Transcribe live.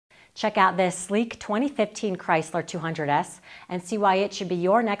Check out this sleek 2015 Chrysler 200S and see why it should be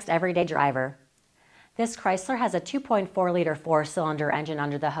your next everyday driver. This Chrysler has a 2.4-liter four-cylinder engine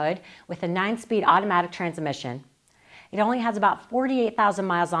under the hood with a 9-speed automatic transmission. It only has about 48,000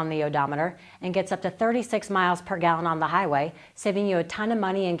 miles on the odometer and gets up to 36 miles per gallon on the highway, saving you a ton of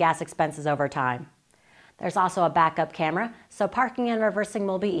money in gas expenses over time. There's also a backup camera, so parking and reversing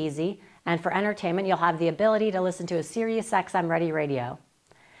will be easy, and for entertainment you'll have the ability to listen to a Sirius XM Ready radio.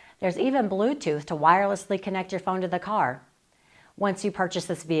 There's even Bluetooth to wirelessly connect your phone to the car. Once you purchase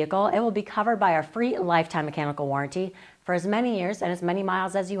this vehicle, it will be covered by our free lifetime mechanical warranty for as many years and as many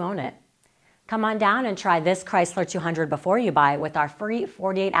miles as you own it. Come on down and try this Chrysler 200 before you buy it with our free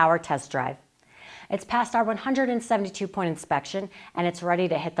 48-hour test drive. It's passed our 172-point inspection and it's ready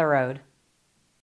to hit the road.